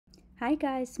Hi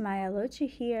guys, Maya Lochi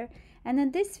here, and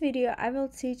in this video I will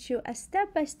teach you a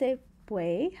step-by-step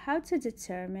way how to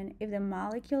determine if the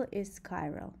molecule is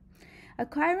chiral. A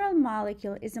chiral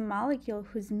molecule is a molecule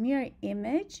whose mirror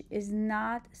image is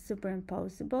not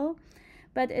superimposable,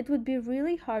 but it would be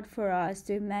really hard for us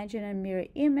to imagine a mirror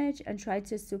image and try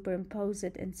to superimpose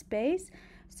it in space,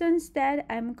 so instead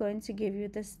I'm going to give you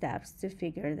the steps to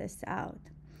figure this out.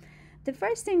 The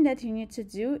first thing that you need to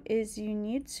do is you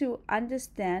need to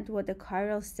understand what the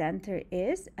chiral center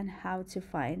is and how to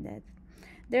find it.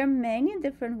 There are many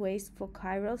different ways for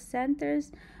chiral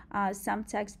centers. Some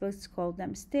textbooks call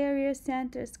them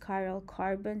stereocenters, chiral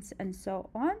carbons, and so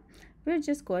on. We're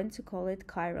just going to call it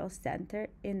chiral center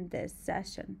in this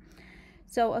session.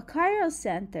 So a chiral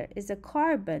center is a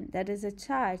carbon that is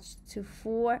attached to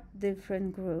 4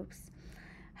 different groups.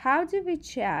 How do we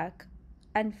check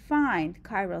and find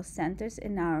chiral centers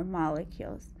in our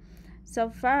molecules? So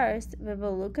first, we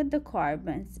will look at the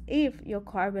carbons. If your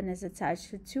carbon is attached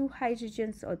to 2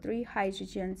 hydrogens or 3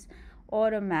 hydrogens,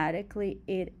 automatically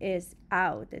it is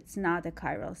out. It's not a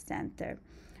chiral center.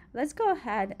 Let's go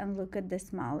ahead and look at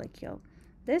this molecule.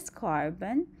 This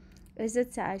carbon is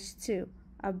attached to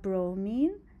a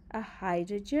bromine, a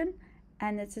hydrogen,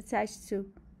 and it's attached to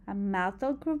a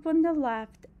methyl group on the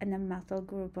left and a methyl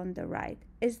group on the right.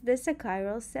 Is this a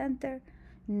chiral center?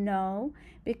 No,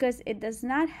 because it does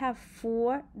not have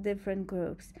 4 different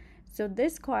groups. So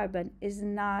this carbon is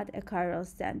not a chiral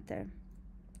center.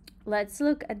 Let's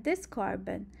look at this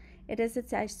carbon. It is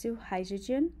attached to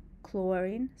hydrogen,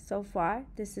 chlorine. So far,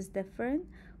 this is different.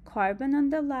 Carbon on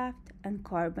the left and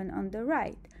carbon on the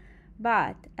right.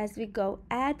 But as we go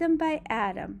atom by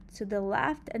atom to the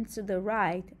left and to the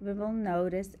right, we will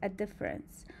notice a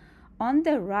difference. On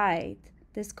the right,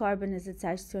 this carbon is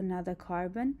attached to another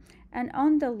carbon, and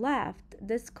on the left,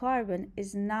 this carbon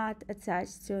is not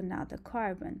attached to another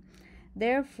carbon.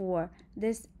 Therefore,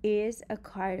 this is a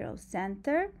chiral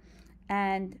center,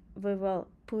 and we will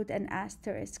put an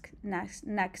asterisk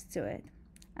next to it.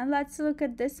 And let's look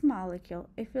at this molecule.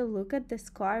 If you look at this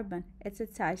carbon, it's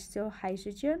attached to a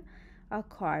hydrogen, a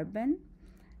carbon,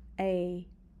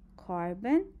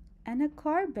 and a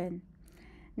carbon.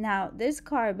 Now, this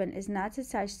carbon is not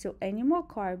attached to any more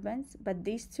carbons, but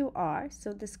these two are,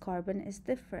 so this carbon is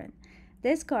different.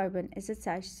 This carbon is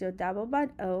attached to a double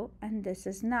bond O, and this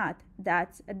is not.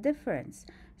 That's a difference.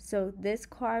 So this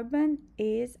carbon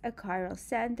is a chiral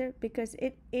center because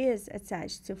it is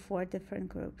attached to 4 different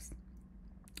groups.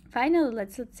 Finally,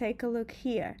 let's take a look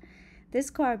here. This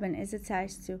carbon is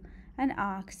attached to an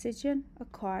oxygen, a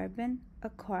carbon,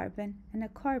 and a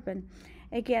carbon.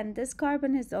 Again, this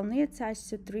carbon is only attached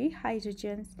to 3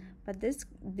 hydrogens, but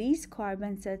these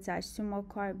carbons are attached to more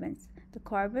carbons. The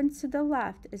carbon to the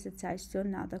left is attached to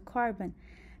another carbon.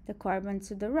 The carbon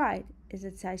to the right is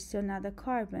attached to another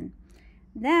carbon.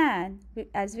 Then,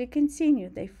 as we continue,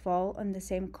 they fall on the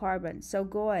same carbon. So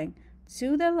going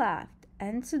to the left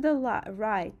and to the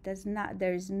right,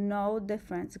 there is no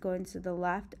difference going to the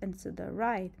left and to the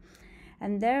right.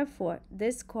 And therefore,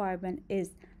 this carbon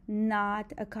is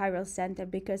not a chiral center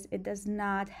because it does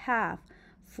not have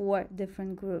 4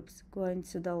 different groups. Going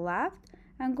to the left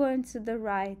and going to the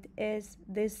right is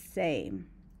the same.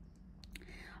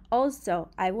 Also,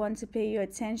 I want to pay your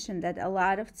attention that a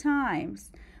lot of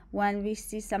times when we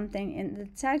see something in the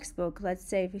textbook, let's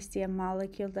say we see a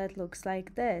molecule that looks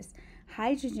like this,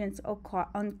 hydrogens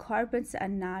on carbons are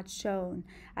not shown.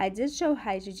 I did show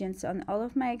hydrogens on all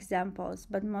of my examples,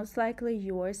 but most likely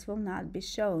yours will not be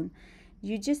shown.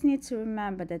 You just need to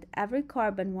remember that every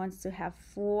carbon wants to have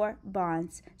 4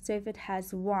 bonds. So if it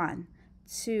has 1,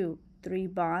 2, 3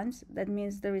 bonds, that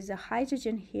means there is a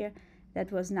hydrogen here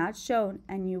that was not shown,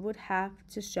 and you would have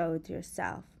to show it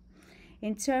yourself.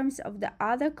 In terms of the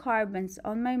other carbons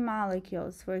on my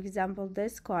molecules, for example,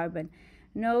 this carbon,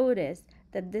 notice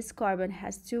that this carbon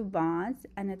has 2 bonds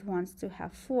and it wants to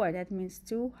have 4. That means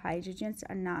 2 hydrogens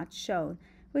are not shown,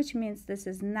 which means this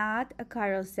is not a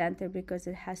chiral center because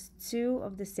it has 2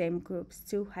 of the same groups,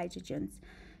 2 hydrogens.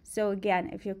 So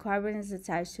again, if your carbon is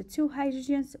attached to 2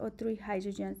 hydrogens or 3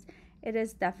 hydrogens, it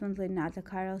is definitely not a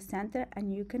chiral center,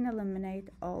 and you can eliminate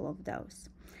all of those.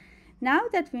 Now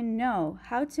that we know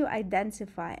how to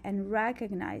identify and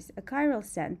recognize a chiral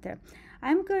center,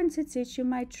 I'm going to teach you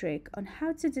my trick on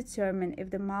how to determine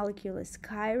if the molecule is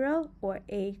chiral or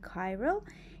achiral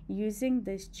using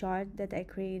this chart that I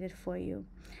created for you.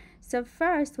 So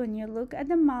first, when you look at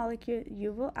the molecule,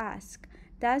 you will ask,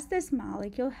 does this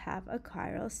molecule have a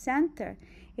chiral center?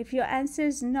 If your answer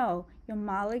is no, your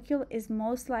molecule is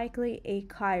most likely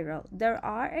achiral. There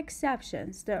are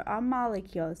exceptions. There are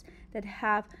molecules that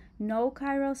have no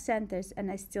chiral centers and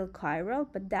is still chiral,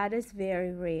 but that is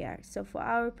very rare. So for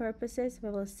our purposes, we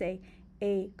will say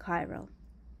achiral.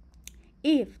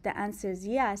 If the answer is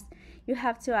yes, you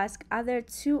have to ask, are there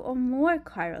 2 or more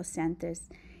chiral centers?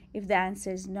 If the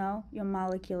answer is no, your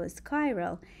molecule is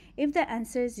chiral. If the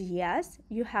answer is yes,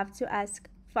 you have to ask,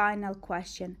 final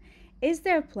question, is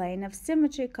there a plane of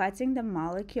symmetry cutting the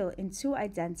molecule in 2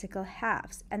 identical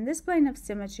halves? And this plane of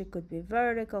symmetry could be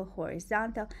vertical,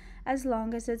 horizontal, as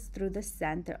long as it's through the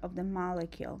center of the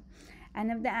molecule. And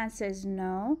if the answer is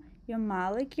no, your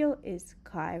molecule is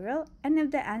chiral. And if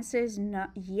the answer is no,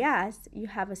 yes, you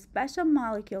have a special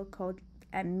molecule called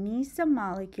a meso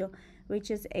molecule, which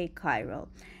is achiral.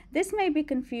 This may be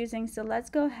confusing, so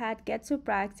let's go ahead, get to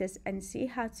practice, and see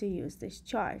how to use this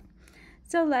chart.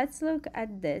 So let's look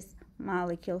at this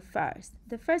molecule first.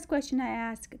 The first question I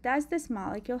ask, does this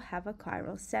molecule have a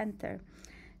chiral center?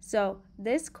 So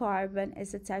this carbon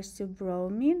is attached to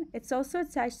bromine. It's also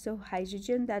attached to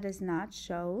hydrogen that is not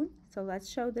shown. So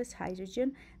let's show this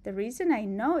hydrogen. The reason I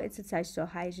know it's attached to a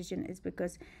hydrogen is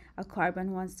because a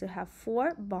carbon wants to have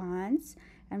 4 bonds,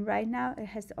 and right now it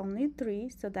has only 3,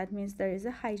 so that means there is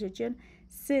a hydrogen.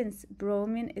 Since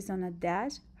bromine is on a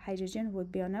dash, hydrogen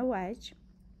would be on a wedge.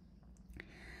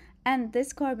 And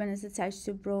this carbon is attached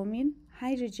to bromine,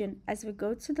 hydrogen. As we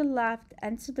go to the left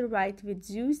and to the right, we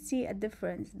do see a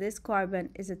difference. This carbon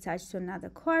is attached to another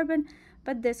carbon,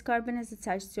 but this carbon is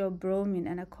attached to a bromine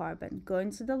and a carbon. Going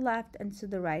to the left and to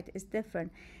the right is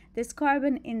different. This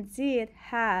carbon indeed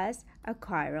has a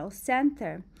chiral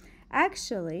center.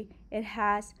 Actually, it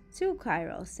has 2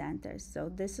 chiral centers. So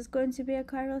this is going to be a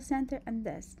chiral center and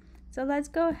this. So let's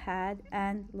go ahead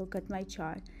and look at my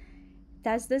chart.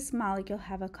 Does this molecule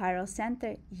have a chiral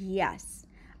center? Yes.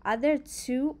 Are there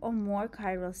 2 or more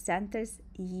chiral centers?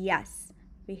 Yes.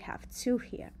 We have 2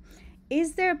 here.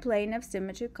 Is there a plane of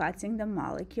symmetry cutting the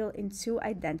molecule in 2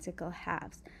 identical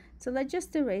halves? So let's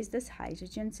just erase this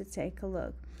hydrogen to take a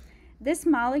look. This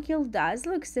molecule does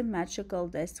look symmetrical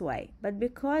this way, but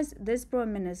because this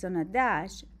bromine is on a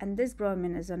dash and this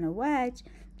bromine is on a wedge,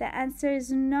 the answer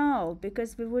is no,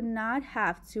 because we would not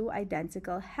have 2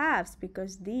 identical halves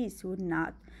because these would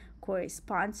not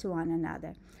correspond to one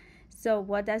another. So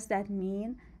what does that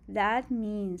mean? That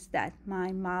means that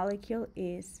my molecule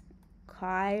is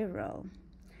chiral.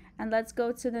 And let's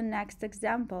go to the next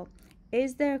example.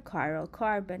 Is there a chiral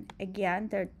carbon? Again,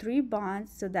 there are 3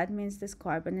 bonds, so that means this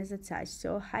carbon is attached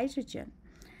to a hydrogen.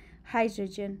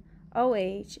 Hydrogen,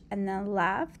 OH, and then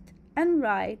left and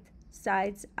right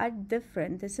sides are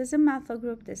different. This is a methyl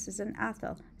group, this is an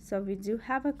ethyl. So we do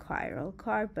have a chiral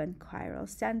carbon, chiral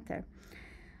center.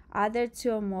 Are there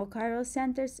 2 or more chiral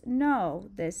centers? No,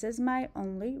 this is my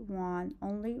only one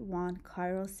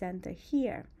chiral center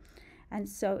here. And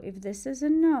so if this is a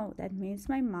no, that means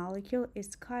my molecule is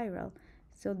chiral.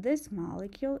 So this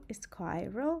molecule is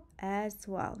chiral as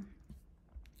well.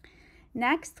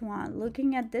 Next one,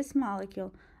 looking at this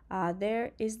molecule,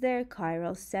 is there a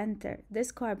chiral center?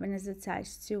 This carbon is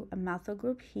attached to a methyl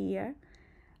group here,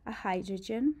 a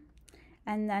hydrogen,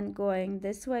 and then going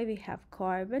this way we have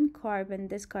carbon.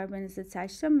 This carbon is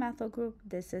attached to a methyl group,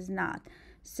 this is not.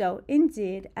 So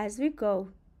indeed, as we go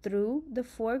through the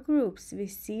 4 groups, we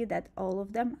see that all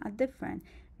of them are different.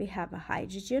 We have a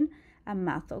hydrogen, a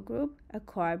methyl group, a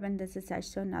carbon that's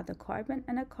attached to another carbon,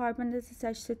 and a carbon that's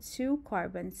attached to 2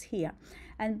 carbons here.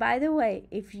 And by the way,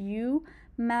 if you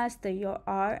master your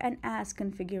R and S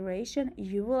configuration,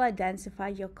 you will identify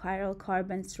your chiral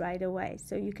carbons right away.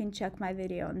 So you can check my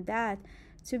video on that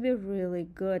to be really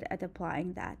good at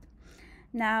applying that.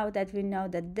 Now that we know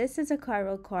that this is a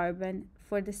chiral carbon,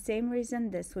 for the same reason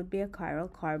this would be a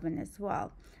chiral carbon as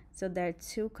well. So there are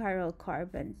 2 chiral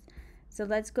carbons. So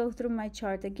let's go through my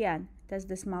chart again. Does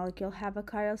this molecule have a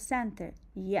chiral center?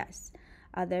 Yes.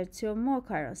 Are there 2 or more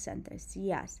chiral centers?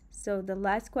 Yes. So the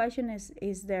last question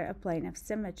is there a plane of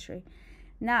symmetry?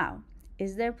 Now,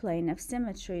 is there a plane of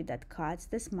symmetry that cuts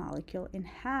this molecule in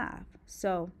half?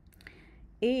 So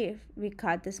if we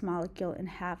cut this molecule in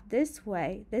half this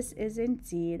way, this is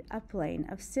indeed a plane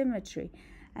of symmetry.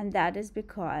 And that is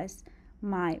because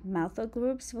my methyl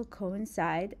groups will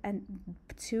coincide and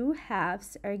 2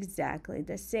 halves are exactly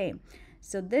the same.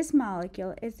 So this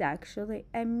molecule is actually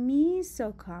a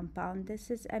meso compound. This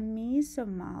is a meso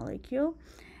molecule.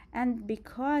 And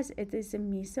because it is a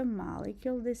meso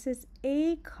molecule, this is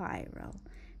achiral.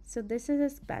 So this is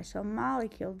a special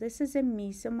molecule. This is a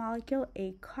meso molecule,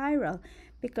 achiral,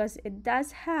 because it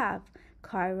does have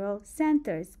chiral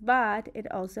centers, but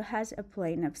it also has a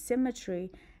plane of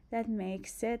symmetry that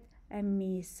makes it a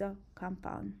meso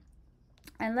compound.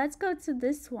 And let's go to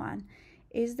this one.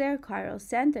 Is there a chiral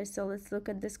center? So let's look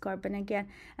at this carbon again.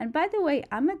 And by the way,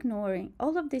 I'm ignoring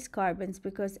all of these carbons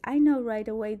because I know right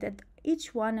away that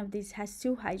each one of these has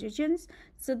 2 hydrogens,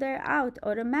 so they're out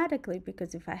automatically,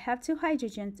 because if I have 2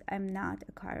 hydrogens, I'm not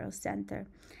a chiral center.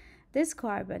 This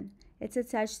carbon, it's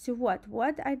attached to what?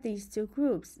 What are these 2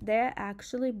 groups? They're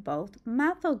actually both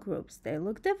methyl groups. They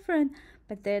look different,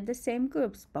 but they're the same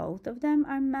groups. Both of them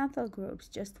are methyl groups,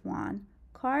 just one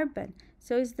carbon.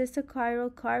 So is this a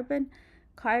chiral carbon?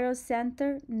 Chiral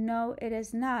center? No, it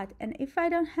is not. And if I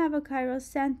don't have a chiral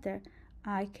center,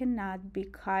 I cannot be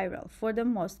chiral for the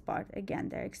most part. Again,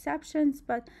 there are exceptions,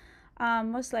 but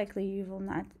most likely you will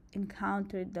not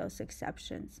encounter those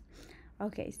exceptions.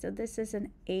 Okay, so this is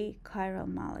an achiral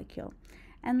molecule.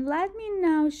 And let me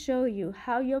now show you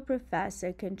how your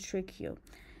professor can trick you.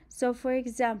 So for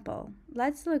example,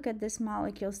 let's look at this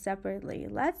molecule separately.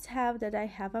 Let's say that I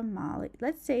have a molecule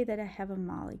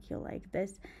like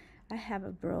this. I have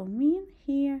a bromine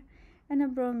here and a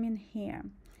bromine here.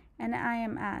 And I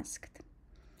am asked,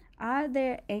 are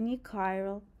there any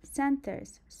chiral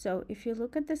centers? So if you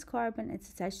look at this carbon, it's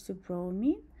attached to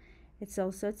bromine. It's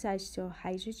also attached to a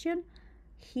hydrogen.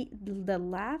 The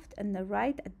left and the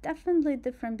right are definitely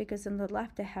different, because on the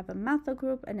left I have a methyl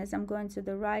group, and as I'm going to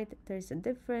the right, there's a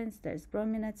difference. There's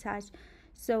bromine attached.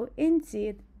 So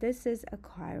indeed, this is a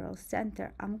chiral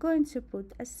center. I'm going to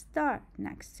put a star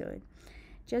next to it.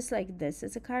 Just like this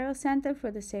is a chiral center, for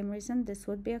the same reason, this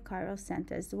would be a chiral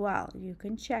center as well. You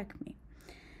can check me.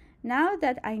 Now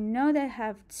that I know that I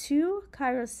have 2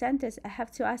 chiral centers, I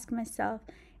have to ask myself,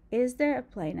 is there a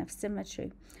plane of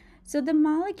symmetry? So the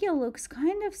molecule looks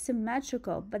kind of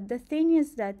symmetrical, but the thing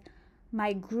is that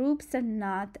my groups are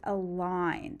not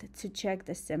aligned to check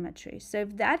the symmetry. So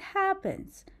if that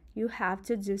happens, you have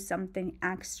to do something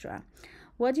extra.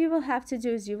 What you will have to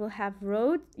do is you will have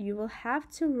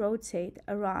to rotate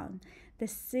around the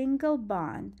single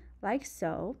bond like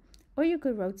so, or you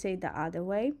could rotate the other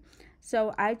way.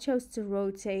 So I chose to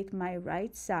rotate my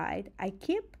right side. I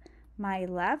keep my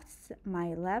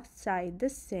left side the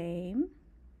same.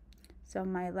 So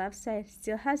my left side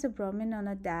still has a bromine on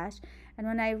a dash. And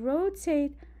when I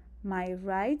rotate my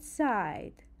right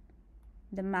side,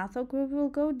 the methyl group will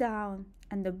go down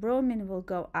and the bromine will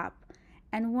go up.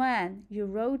 And when you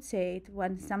rotate,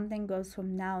 when something goes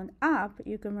from down up,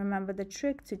 you can remember the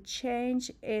trick to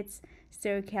change its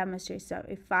stereochemistry. So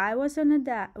if I was on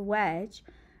a wedge,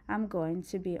 I'm going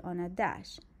to be on a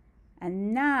dash.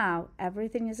 And now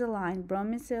everything is aligned,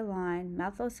 bromines are aligned,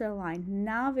 methyls are aligned.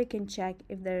 Now we can check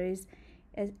if there is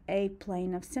a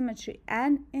plane of symmetry.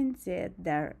 And indeed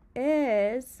there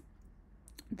is.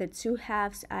 The 2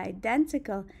 halves are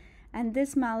identical, and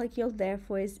this molecule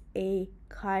therefore is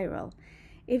achiral.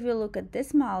 If you look at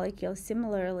this molecule,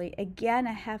 similarly, again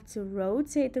I have to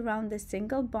rotate around the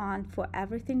single bond for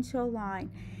everything to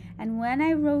align. And when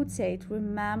I rotate,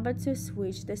 remember to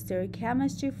switch the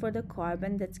stereochemistry for the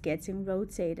carbon that's getting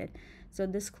rotated. So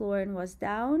this chlorine was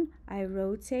down, I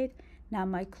rotate, now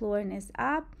my chlorine is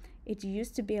up. It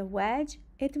used to be a wedge,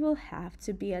 it will have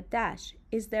to be a dash.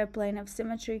 Is there a plane of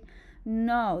symmetry?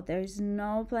 No, there is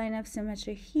no plane of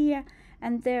symmetry here,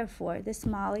 and therefore this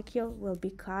molecule will be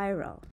chiral.